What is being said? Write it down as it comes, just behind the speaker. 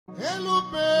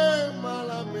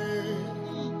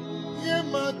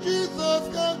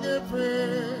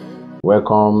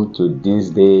Welcome to this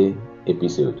day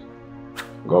episode.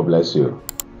 God bless you.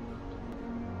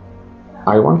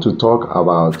 I want to talk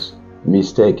about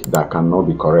mistakes that cannot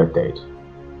be corrected.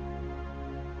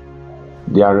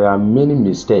 There are many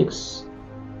mistakes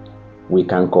we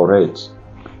can correct,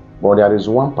 but there is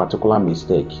one particular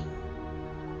mistake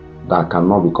that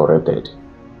cannot be corrected.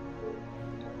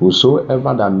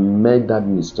 Whosoever that made that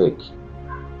mistake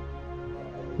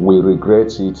will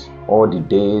regret it all the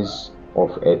days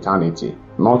of eternity,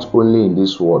 not only in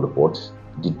this world, but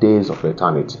the days of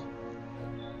eternity.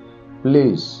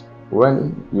 Please,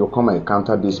 when you come and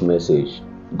encounter this message,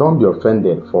 don't be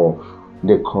offended for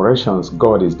the corrections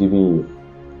God is giving you.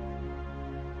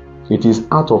 It is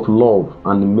out of love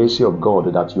and the mercy of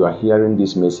God that you are hearing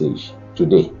this message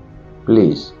today.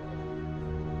 Please,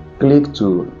 click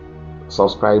to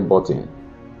subscribe button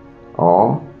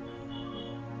or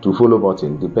to follow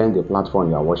button, depend the platform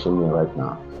you are watching me right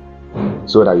now,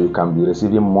 so that you can be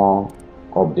receiving more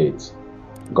updates.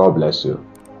 God bless you.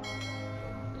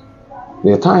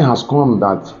 The time has come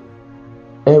that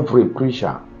every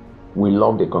preacher will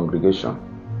love the congregation.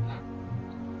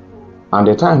 And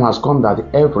the time has come that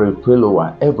every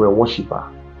follower, every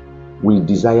worshiper will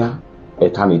desire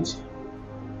eternity.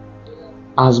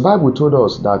 As Bible told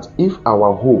us that if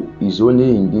our hope is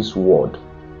only in this world,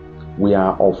 we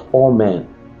are of all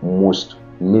men most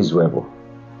miserable.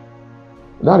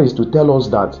 That is to tell us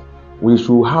that we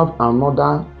should have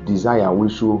another desire. We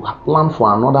should plan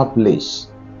for another place.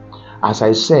 As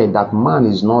I said, that man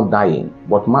is not dying,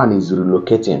 but man is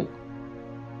relocating.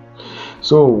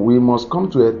 So we must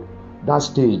come to that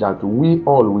stage that we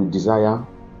all will desire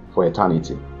for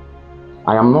eternity.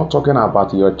 I am not talking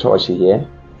about your church here.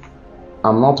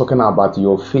 I'm not talking about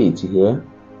your faith here.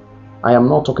 I am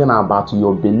not talking about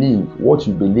your belief, what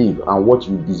you believe and what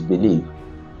you disbelieve.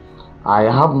 I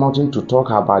have nothing to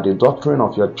talk about the doctrine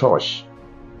of your church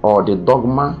or the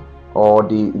dogma or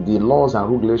the laws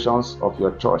and regulations of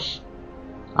your church.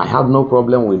 I have no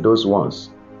problem with those ones.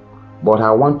 But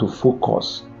I want to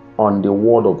focus on the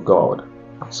Word of God.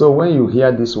 So when you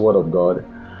hear this Word of God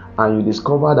and you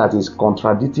discover that it's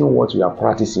contradicting what you are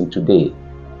practicing today,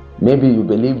 maybe you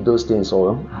believe those things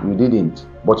or you didn't,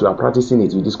 but you are practicing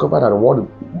it, you discover that the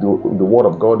Word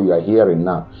of God you are hearing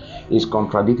now is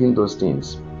contradicting those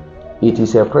things. It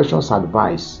is a precious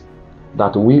advice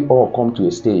that we all come to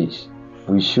a stage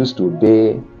we choose to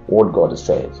obey what God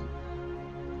says.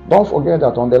 Don't forget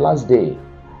that on the last day,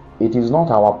 it is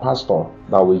not our pastor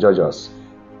that will judge us.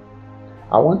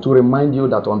 I want to remind you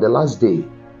that on the last day,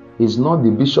 it's not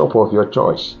the bishop of your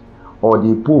church or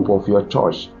the pope of your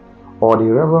church or the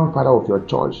reverend father of your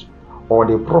church or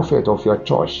the prophet of your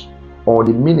church or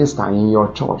the minister in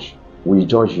your church will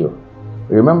judge you.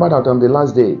 Remember that on the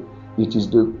last day, it is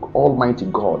the Almighty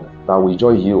God that will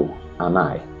judge you and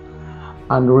I.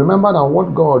 And remember that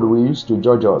what God will use to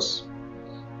judge us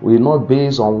will not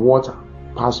base on what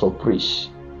pastor preach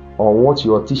or what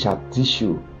your teacher teach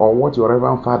you or what your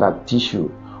reverend father teach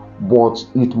you, but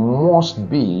it must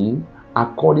be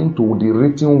according to the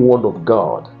written word of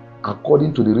God.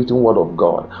 According to the written word of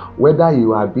God, whether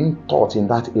you are being taught in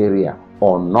that area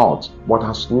or not, but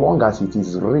as long as it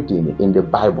is written in the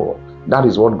Bible, that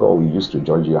is what God will use to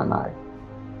judge you and I.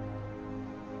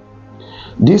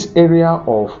 This area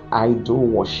of idol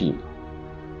worship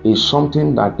is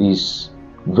something that is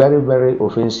very, very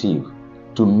offensive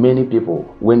to many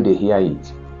people when they hear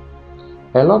it.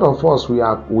 A lot of us, we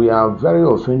are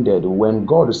very offended when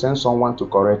God sends someone to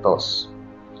correct us.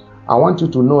 I want you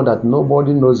to know that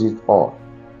nobody knows it all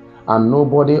and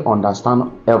nobody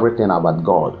understands everything about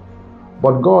God.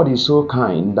 But God is so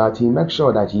kind that He makes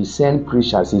sure that He sends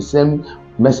preachers, He sends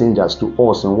messengers to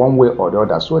us in one way or the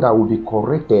other so that we'll be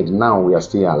corrected now we are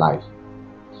still alive.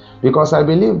 Because I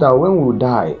believe that when we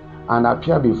die and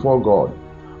appear before God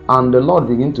and the Lord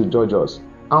begin to judge us,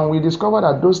 and we discover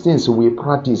that those things we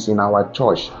practice in our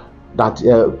church, that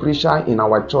a preacher in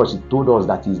our church told us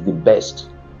that is the best,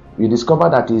 you discover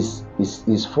that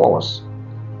is false.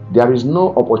 There is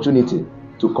no opportunity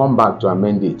to come back to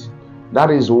amend it. That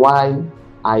is why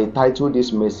I titled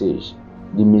this message,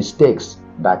 The Mistakes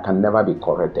That Can Never Be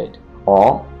Corrected,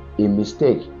 or A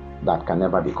Mistake That Can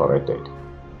Never Be Corrected.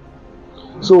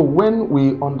 So when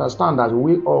we understand that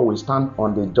we all will stand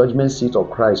on the judgment seat of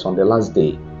Christ on the last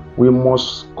day, we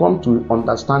must come to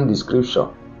understand the scripture.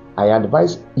 I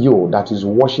advise you that is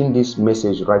watching this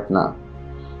message right now.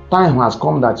 Time has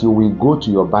come that you will go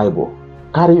to your Bible.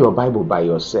 Carry your Bible by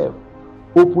yourself.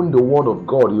 Open the Word of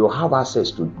God. You have access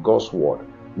to God's Word.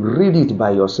 Read it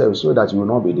by yourself so that you will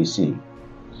not be deceived.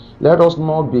 Let us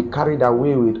not be carried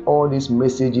away with all these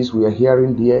messages we are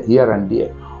hearing here and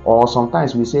there. Or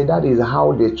sometimes we say that is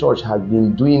how the church has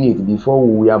been doing it before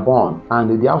we were born.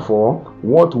 And therefore,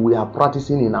 what we are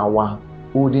practicing in our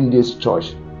olden days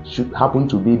church should happen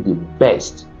to be the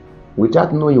best,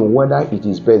 without knowing whether it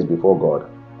is best before God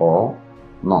or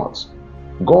not.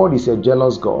 God is a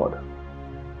jealous God.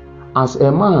 As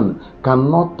a man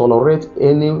cannot tolerate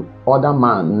any other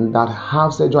man that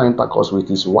have sexual intercourse with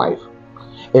his wife,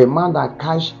 a man that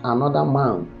catch another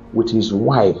man with his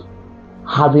wife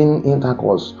having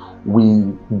intercourse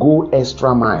will go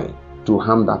extra mile to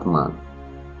harm that man,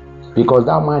 because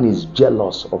that man is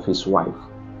jealous of his wife.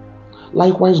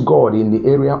 Likewise, God in the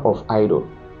area of idol.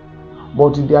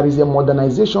 But there is a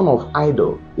modernization of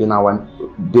idol in our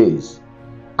days.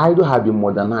 Idol have been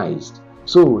modernized.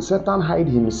 So Satan hide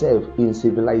himself in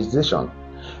civilization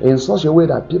in such a way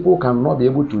that people cannot be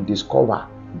able to discover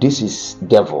this is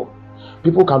devil.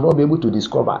 People cannot be able to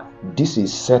discover this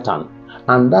is Satan.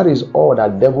 And that is all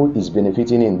that devil is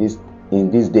benefiting in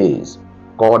these days,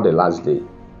 called the last day.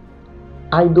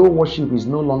 Idol worship is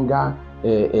no longer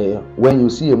when you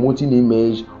see a molten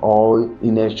image or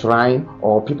in a shrine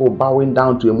or people bowing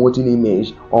down to a molten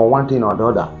image or one thing or the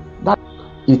other. That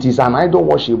it is an idol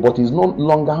worship, but it's no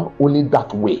longer only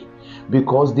that way,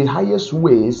 because the highest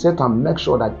way Satan makes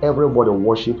sure that everybody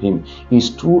worship him is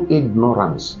through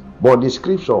ignorance. But the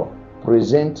scripture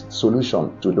presents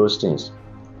solution to those things.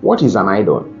 What is an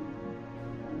idol?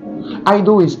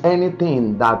 Idol is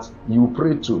anything that you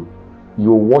pray to,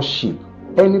 you worship,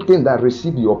 anything that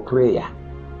receives your prayer.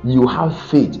 You have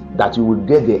faith that you will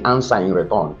get the answer in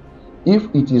return.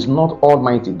 If it is not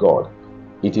Almighty God,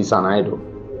 it is an idol.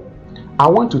 I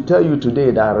want to tell you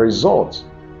today that result,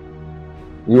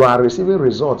 you are receiving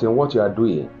result in what you are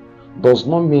doing, does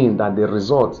not mean that the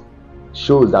result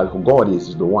shows that God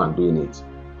is the one doing it.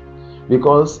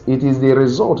 Because it is the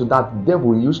result that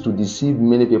devil used to deceive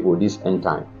many people this end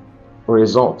time.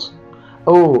 Result.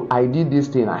 Oh, I did this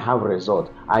thing, I have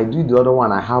result. I did the other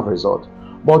one, I have result.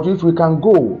 But if we can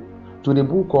go to the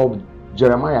book of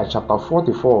Jeremiah chapter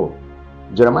 44,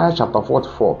 Jeremiah chapter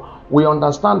 44, we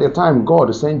understand the time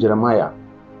God sent Jeremiah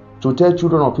to tell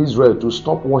children of Israel to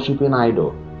stop worshiping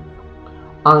idol.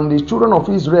 And the children of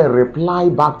Israel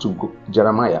replied back to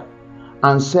Jeremiah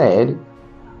and said,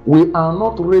 we are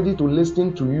not ready to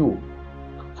listen to you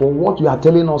for what you are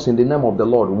telling us in the name of the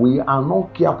Lord. We are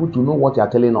not careful to know what you are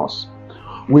telling us.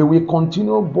 We will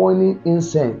continue burning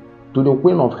incense to the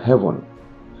Queen of Heaven,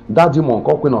 that demon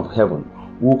called Queen of Heaven.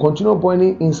 We will continue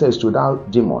burning incense to that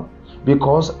demon,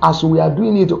 because as we are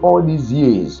doing it all these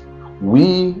years,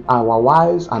 we, our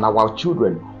wives and our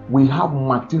children, we have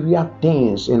material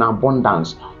things in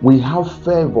abundance. We have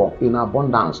favor in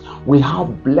abundance. We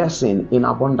have blessing in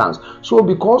abundance. So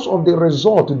because of the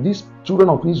result these children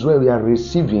of Israel are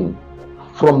receiving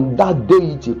from that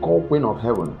deity called Queen of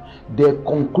Heaven, they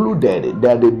concluded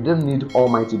that they didn't need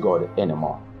Almighty God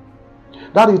anymore.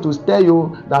 That is to tell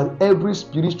you that every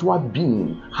spiritual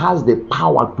being has the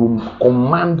power to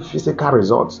command physical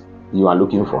results you are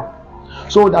looking for.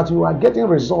 So that you are getting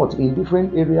results in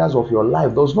different areas of your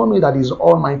life does not mean that is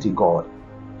Almighty God.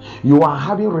 You are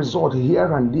having results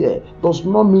here and there does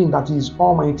not mean that is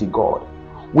Almighty God.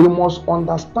 We must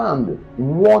understand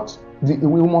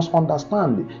we must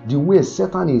understand the way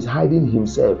Satan is hiding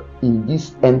himself in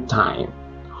this end time.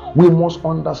 We must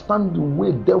understand the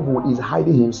way devil is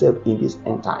hiding himself in this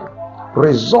end time.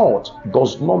 Result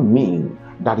does not mean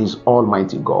that is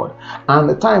Almighty God. And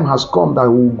the time has come that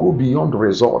we will go beyond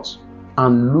results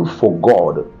and look for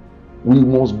God. We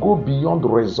must go beyond the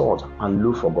result and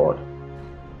look for God.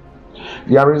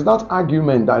 There is that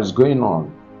argument that is going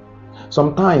on.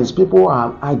 Sometimes people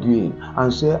are arguing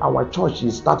and say our church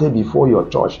is started before your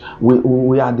church.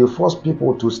 We are the first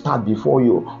people to start before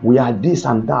you. We are this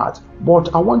and that.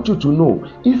 But I want you to know,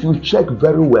 if you check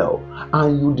very well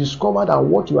and you discover that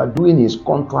what you are doing is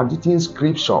contradicting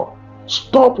scripture,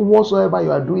 stop whatsoever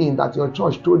you are doing that your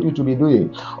church told you to be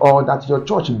doing, or that your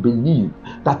church believe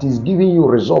that is giving you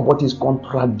result but is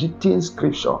contradicting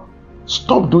scripture.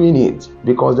 Stop doing it,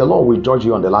 because the Lord will judge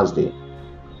you on the last day.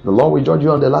 The Lord will judge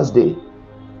you on the last day.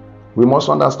 We must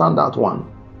understand that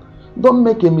one. Don't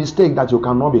make a mistake that you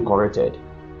cannot be corrected.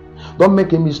 Don't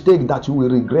make a mistake that you will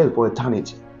regret for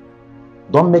eternity.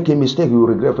 Don't make a mistake you will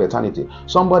regret for eternity.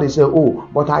 Somebody say, oh,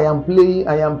 but I am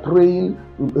praying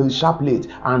sharply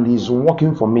and it's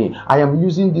working for me. I am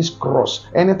using this cross.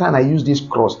 Anytime I use this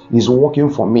cross, it's working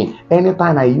for me.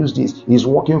 Anytime I use this, it's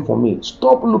working for me.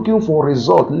 Stop looking for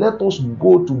result. Let us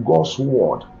go to God's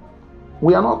word.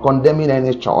 We are not condemning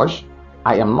any church.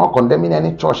 I am not condemning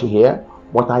any church here,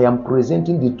 but I am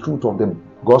presenting the truth of the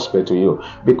Gospel to you.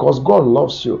 Because God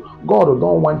loves you. God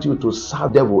don't want you to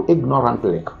serve devil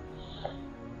ignorantly.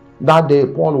 That day,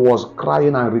 Paul was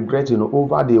crying and regretting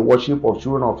over the worship of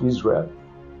children of Israel.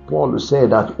 Paul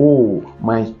said that, oh,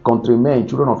 my countrymen,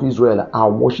 children of Israel, are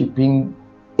worshiping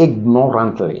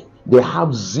ignorantly. They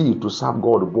have zeal to serve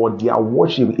God, but their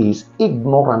worship is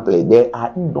ignorantly. They are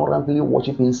ignorantly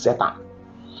worshiping Satan.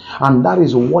 And that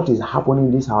is what is happening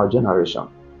in this our generation.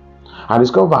 I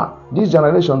discover this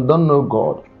generation don't know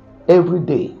God. Every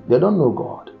day, they don't know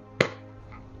God.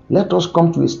 Let us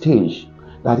come to a stage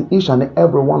that each and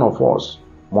every one of us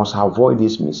must avoid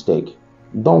this mistake.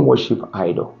 Don't worship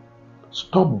idol.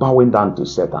 Stop bowing down to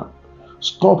Satan.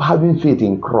 Stop having faith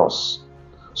in cross.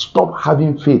 Stop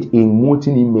having faith in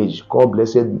molten image called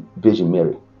Blessed Virgin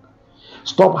Mary.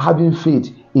 Stop having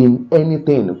faith in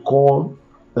anything called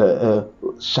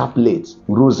chaplet,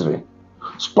 rosary.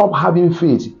 Stop having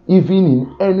faith even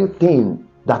in anything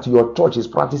that your church is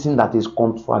practicing that is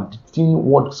contradicting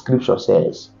what scripture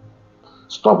says.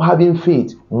 Stop having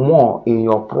faith more in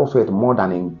your prophet more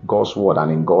than in God's word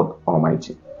and in God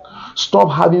Almighty.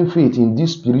 Stop having faith in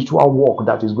this spiritual work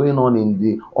that is going on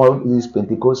in all these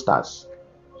Pentecostals.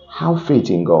 Have faith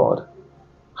in God.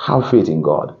 Have faith in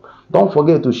God. Don't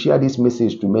forget to share this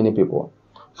message to many people.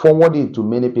 Forward it to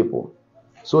many people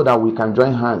so that we can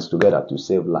join hands together to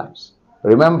save lives.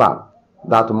 Remember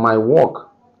that my work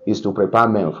is to prepare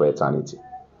men for eternity.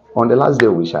 On the last day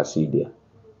we shall see there.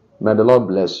 May the Lord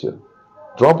bless you.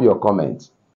 Drop your comments